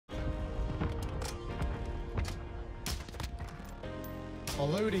Oh,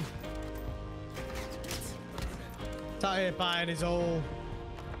 Lodi. Out here buying his old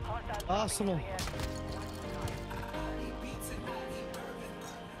arsenal.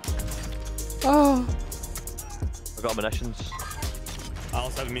 Oh. I've got munitions. I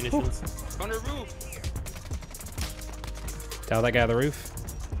also have munitions. On the roof. Down that guy on the roof.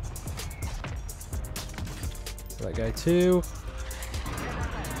 That guy too.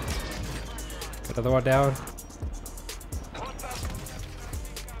 Another one down.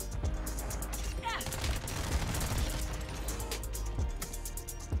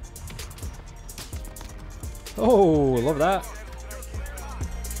 Oh, love that.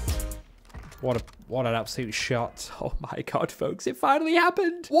 What an absolute shot. Oh my god, folks, it finally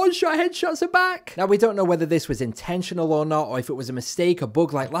happened. One-shot headshots are back. Now, we don't know whether this was intentional or not, or if it was a mistake, a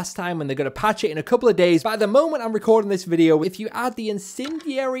bug like last time, and they're going to patch it in a couple of days. But at the moment I'm recording this video, if you add the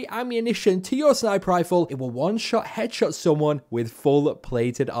incendiary ammunition to your sniper rifle, it will one-shot headshot someone with full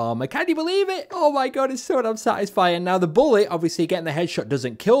plated armor. Can you believe it? Oh my god, it's so damn satisfying. Now, the bullet, obviously getting the headshot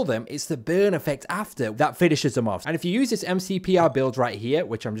doesn't kill them. It's the burn effect after that finishes them off. And if you use this MCPR build right here,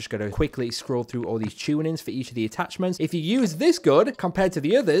 which I'm just going to quickly scroll through all these tunings for each of the attachments. If you use this gun compared to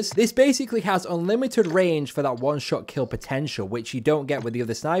the others, this basically has unlimited range for that one-shot kill potential, which you don't get with the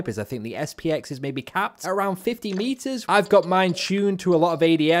other snipers. I think the SPX is maybe capped at around 50 meters. I've got mine tuned to a lot of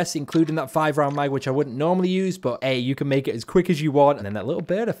ADS, including that 5-round mag, which I wouldn't normally use, but hey, you can make it as quick as you want, and then that little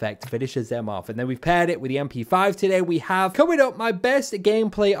bird effect finishes them off. And then we've paired it with the MP5 today. We have, coming up, my best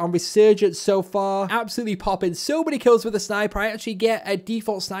gameplay on Resurgence so far. Absolutely popping so many kills with the sniper. I actually get a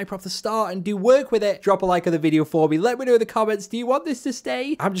default sniper off the start and do work with it. Drop a like on the video for me. Let me know in the comments, do you want this to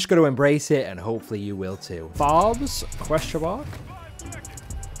stay? I'm just going to embrace it, and hopefully you will too. Farms? Question mark?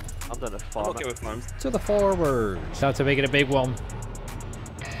 I'm done at farm. I'm okay with farms. To the forward. Time to make it a big one.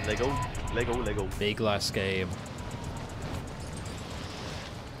 Lego, Lego, Lego. Big last game.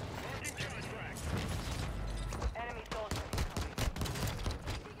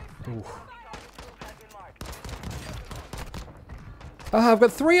 Ooh. Oh, I've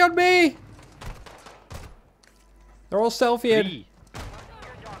got 3 on me. They're all selfieing.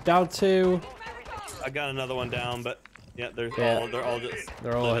 Down 2. I got another one down, but yeah, they're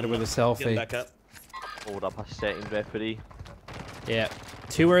all headed with a selfie. Getting back up. Hold up a second, referee. Yeah.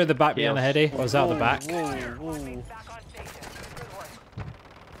 2 are in the back behind the heady. Was that the back?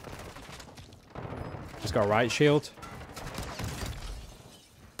 Just got a right shield.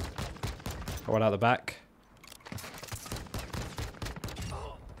 Got one out the back.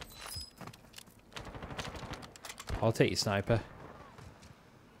 I'll take your sniper.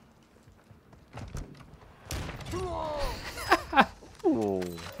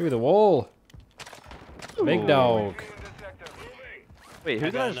 Through the wall. Big dog. Wait,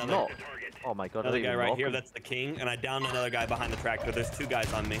 who does not? Oh my god. Another guy right here, that's the king, and I downed another guy behind the tractor. There's 2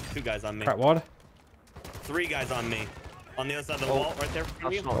 guys on me. 2 guys on me. Crack what? 3 guys on me. On the other side of the wall, right there.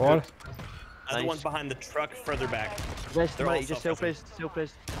 That's not What? Other one's behind the truck further back. Rest They're all mate, just self-rest,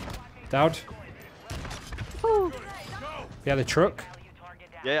 self-rest. Down. Yeah, the truck.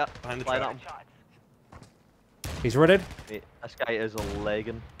 Yeah, Behind the line truck. up. He's running. Mate, this guy is a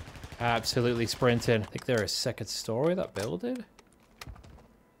legging. Absolutely sprinting. I think they're a second story, that building.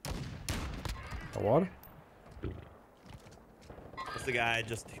 A what? That's the guy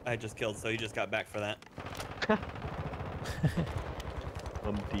I just killed, so he just got back for that.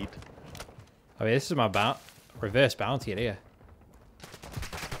 Indeed. I mean, this is my reverse bounty in here.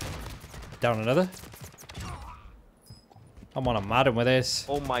 Down another. I'm on a Madden with this.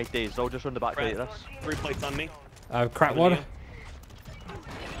 Oh my days, I'll just run the back right at this. 3 plates on me. I've cracked one.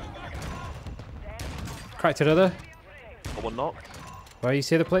 Cracked another. Got one knocked. Where you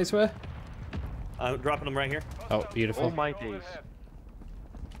see the plates were? I'm dropping them right here. Oh, beautiful. Oh my days.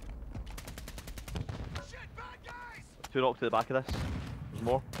 2 knocked to the back of this. There's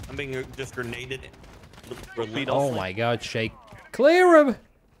more. I'm being just grenaded. Oh my god, Shake. Clear him!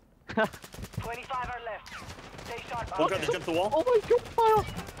 25 are left. Stay sharp. One guy that jumped the wall. Oh my god, fire!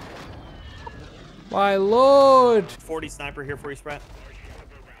 My lord! 40 sniper here for you, Spratt.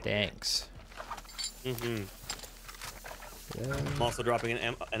 Thanks. Mm-hmm. I'm also dropping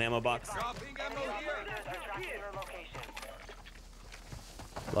an ammo box.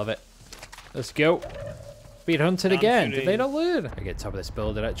 Love it. Let's go. Being hunted again. Did shooting. they not learn? I get top of this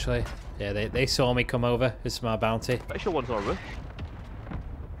building, actually. Yeah, they saw me come over. This is my bounty. Pretty sure one's on our roof.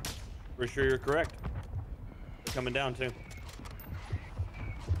 Pretty sure you're correct. They're coming down, too.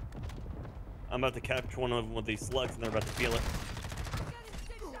 I'm about to catch one of them with these slugs, and they're about to feel it.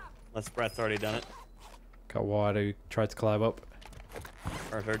 Unless Spratt's already done it. Got one who tried to climb up.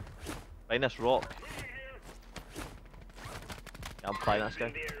 Perfect. Behind this rock. Yeah, I'm flying that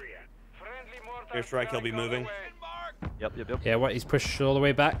guy. Airstrike, he'll be moving. Yep. Yeah, what? He's pushed all the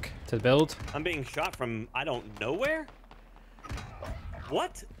way back to the build. I'm being shot from I don't know where.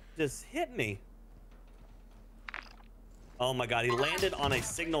 What just hit me? Oh my god, he landed on a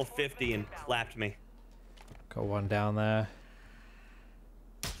signal 50 and clapped me. Got one down there.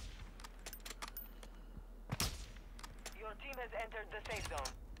 Your team has entered the safe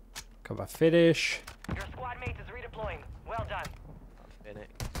zone. Got my finish. Your squad mate is redeploying. Well done. Finish.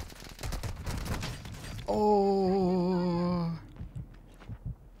 Oh.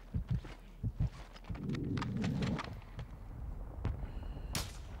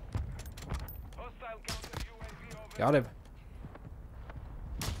 Got him.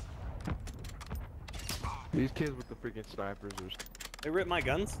 These kids with the freaking snipers are... They ripped my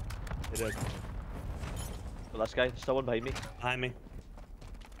guns. They did. Well, this guy, still one behind me. Behind me.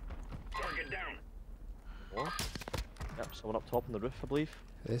 Target down. What? Yep, someone up top on the roof, I believe.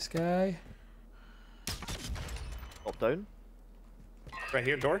 This guy. Up down. Right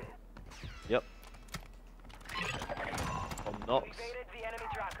here, door. Yep. On knocks. Evaded the enemy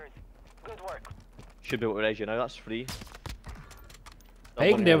trackers. Good work. Should be able to raise you now, that's free.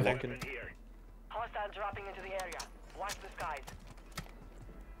 Banged him. Hostile dropping into the area. Watch the skies.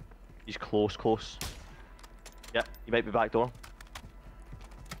 He's close. Yeah, he might be back door.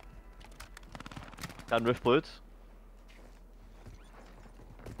 Down roof blue.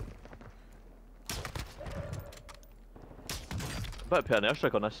 Better put an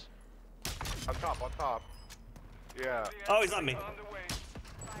airstrike on this. On top. Yeah. Oh, he's on me.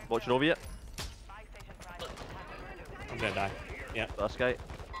 Watching over yet? I'm gonna die. Yeah. This guy.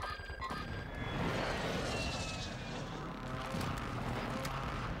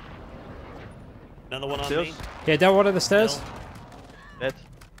 Another one on Stairs. me. Yeah, down one of the stairs. Dead.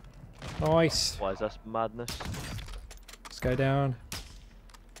 Nice. What is this madness? Let's go down.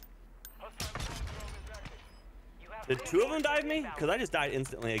 Did two of them dive me? Because I just died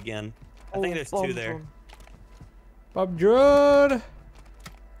instantly again. I think there's two there. Bob Drone. I'm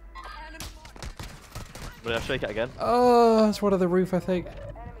gonna strike it again. Oh, that's one of the roof, I think. Enemy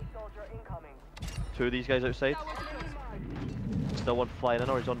soldier incoming. Two of these guys outside. Still one flying in,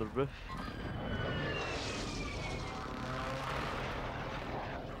 or he's on the roof.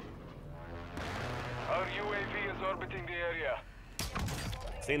 Our UAV is orbiting the area.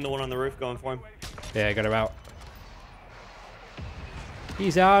 Seen the one on the roof going for him. Yeah, I got him out.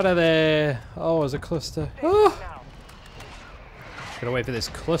 He's out of there. Oh, there's a cluster. Oh. Now. Gotta wait for this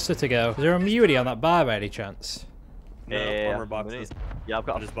cluster to go. Is there a immunity on that bar by any chance? No, Yeah, armor boxes. Yeah, I've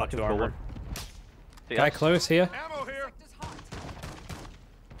got I a just bought fucking two full armor. one. See, Guy that's- close here. Ammo here.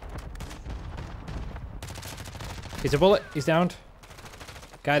 He's a bullet. He's downed.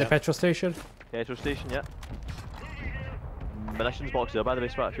 Guy at the Yep. petrol station. Petrol station, yeah. Munitions box there, by the way,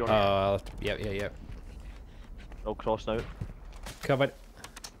 Spratt, if you Oh, want. yep. No cross now. Covered.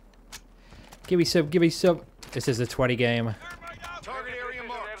 Give me some. This is the 20 game. Target area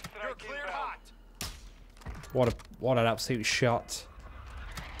marked. You're clear hot. What an absolute shot.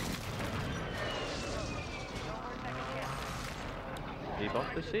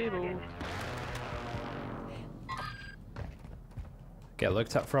 Debuff disabled. Get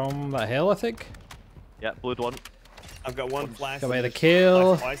looked at from that hill, I think. Yeah, blued one. I've got one flash. Got away and the just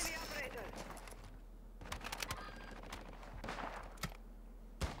kill. flashed twice.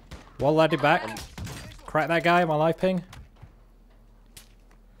 One laddie back. Crack that guy, my life ping.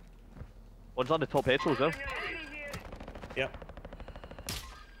 One's on the top petrol as well. Yep.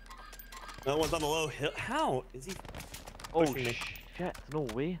 Another one's on the low hill. How is he? Oh Pushing me. shit, no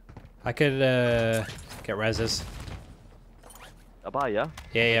way. I could get reses. A buy, yeah?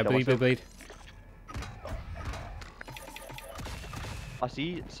 Yeah, Okay, bleed. I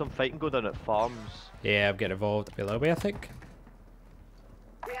see some fighting go down at farms. Yeah, I'm getting involved below me, I think.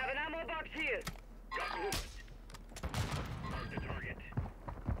 We have an ammo box here.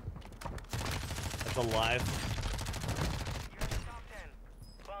 That's alive. You're in the top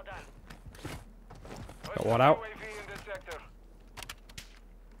 10. Well done. Got one out. UAV in this sector.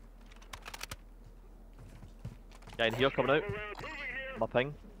 Guy in here coming out. My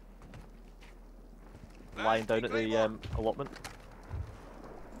ping. Lying down at the allotment.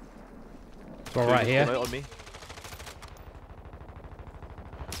 It's all right Two here. coming out on me.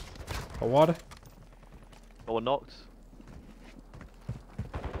 Got water. Got one knocked.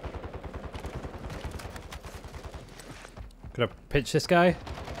 Gonna pinch this guy.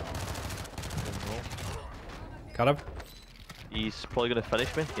 Got him. He's probably gonna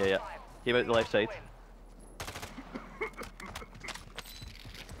finish me. Yeah. Came out the left side.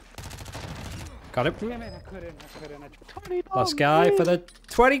 Got him. Last guy for the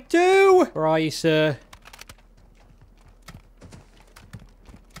 22. Where are you, sir?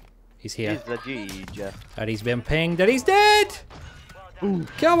 He's here. He's the G, And he's been pinged and he's dead! Ooh,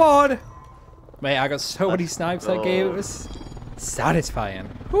 come on! Mate, I got so many snipes that game, it was satisfying.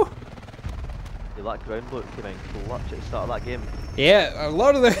 Whew. Yeah, that ground look came in clutch at the start of that game. Yeah, a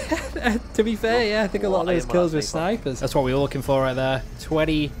lot of the, to be fair, yeah, I think a lot of those kills were snipers. That's what we were looking for right there.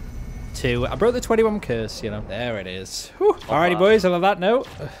 22. I broke the 21 curse, you know. There it is. Whew. Alrighty, boys, and on that note,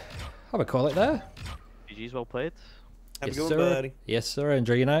 have a call it there. GG's well played. Have Yes, a good sir. one, buddy. Yes, sir.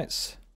 Enjoy your nights.